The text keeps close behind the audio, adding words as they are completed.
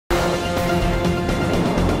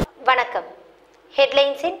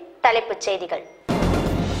ஹெட்லைன்ஸின் தலைப்புச் செய்திகள்.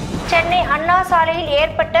 சென்னை அண்ணா சாலையில்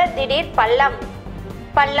ஏற்பட்ட திடீர்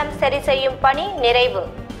பள்ளம் சரி செய்யும் பணி நிறைவு.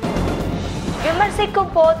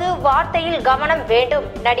 விமர்சிக்கும் போது வார்த்தையில் கவனம் வேண்டும்,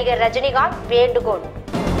 நடிகர் ரஜினிகாந்த் வேண்டுகோள்.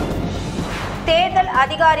 தேர்தல்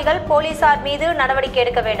அதிகாரிகள் போலீசார் மீது நடவடிக்கை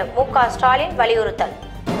எடுக்க வேண்டும், மு.க. ஸ்டாலின் வலியுறுத்தல்.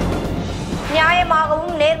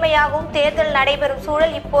 நியாயமாகவும் நேர்மையாகவும் தேர்தல் நடைபெறும்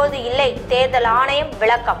சூழல் இப்போது இல்லை, தேர்தல் ஆணையம்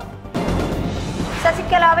விளக்கம்.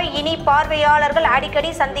 சசிகலாவை இனி பார்வையாளர்கள் அடிக்கடி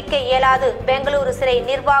சந்திக்க இயலாது, பெங்களூரு சிறை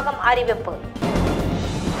நிர்வாகம் அறிவிப்பு.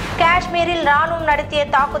 காஷ்மீரில் ராணுவம் நடத்திய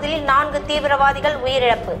தாக்குதலில் 4 தீவிரவாதிகள்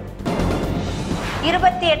உயிரிழப்பு.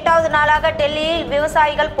 28வது நாளாக டெல்லியில்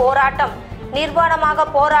விவசாயிகள் போராட்டம், நிர்வாணமாக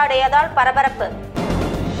போராடியதால் பரபரப்பு.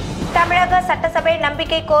 தமிழக சட்டசபை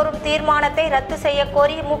நம்பிக்கை கோரும் தீர்மானத்தை ரத்து செய்ய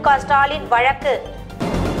கோரி மு.க. ஸ்டாலின் வழக்கு.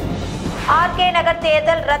 ஆர்.கே. நகர்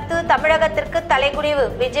தேர்தல் ரத்து, தமிழகத்திற்கு தலைகுனிவு,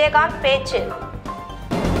 விஜயகாந்த் பேச்சு.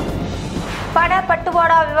 பண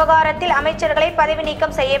பட்டுவாடா விவகாரத்தில் அமைச்சர்களை பதவி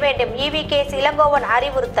நீக்கம் செய்ய வேண்டும், ஈ.வி.கே. இளங்கோவன்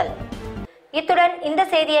அறிவுறுத்தல். இத்துடன் இந்த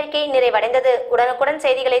செய்தி அறிக்கை நிறைவடைந்தது. உடனுக்குடன்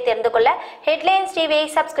செய்திகளை தெரிந்து கொள்ள ஹெட்லைன்ஸ் டிவியை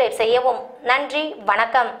சப்ஸ்கிரைப் செய்யவும். நன்றி,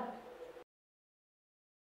 வணக்கம்.